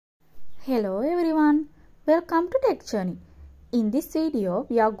Hello everyone, welcome to Tech Journey. In this video,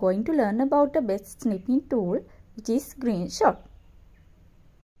 we are going to learn about the best snipping tool, which is Greenshot.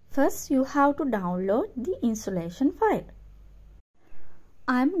 First, you have to download the installation file.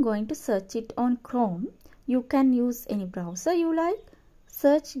 I am going to search it on Chrome. You can use any browser you like.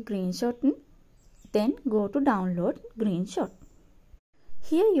 Search Greenshot, then go to download Greenshot.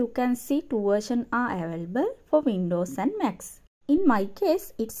 Here you can see two versions are available for Windows and Macs. In my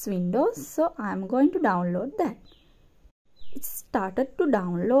case, it's Windows, so I am going to download that. It started to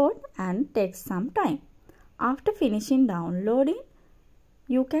download and takes some time. After finishing downloading,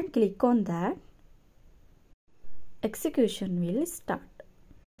 you can click on that. Execution will start.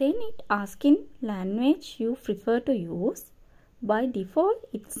 Then it asks in language you prefer to use. By default,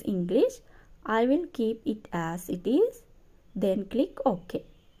 it's English. I will keep it as it is. Then click OK.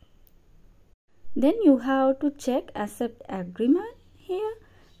 Then you have to check accept agreement here.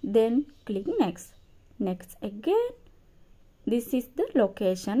 Then click next. Next again. This is the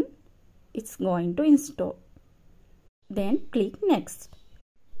location it's going to install. Then click next.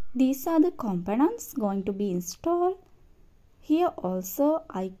 These are the components going to be installed. Here also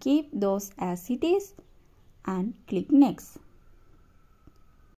I keep those as it is and click next.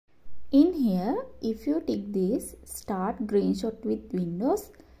 In here, if you tick this start Greenshot with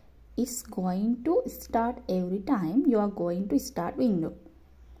Windows, it's going to start every time you are going to start window.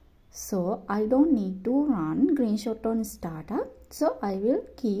 So I don't need to run Greenshot on startup. So I will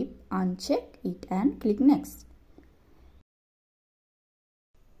keep uncheck it and click next.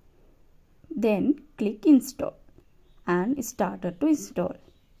 Then click install and started to install.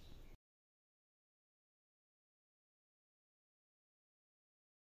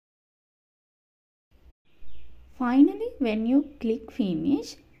 Finally, when you click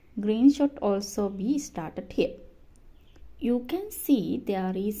finish, Greenshot also be started here. You can see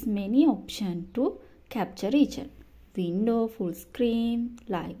there is many options to capture region. Window, full screen,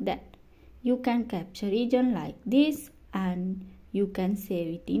 like that. You can capture region like this and you can save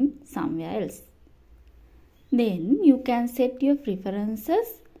it in somewhere else. Then you can set your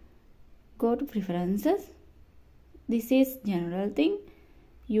preferences. Go to preferences. This is general thing.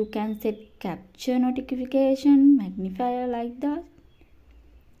 You can set capture notification, magnifier like that.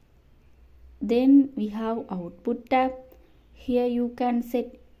 Then we have output tab. Here you can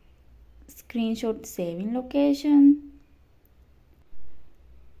set screenshot saving location.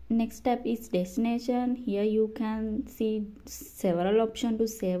 Next tab is destination. Here you can see several options to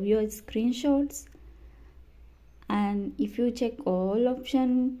save your screenshots. And if you check all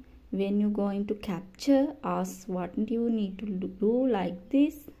options, when you going to capture, ask what you need to do like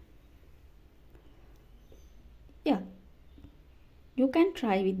this. Yeah. You can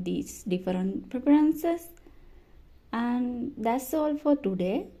try with these different preferences. And that's all for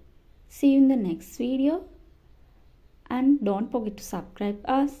today. See you in the next video. And don't forget to subscribe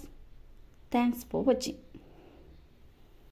us. Thanks for watching.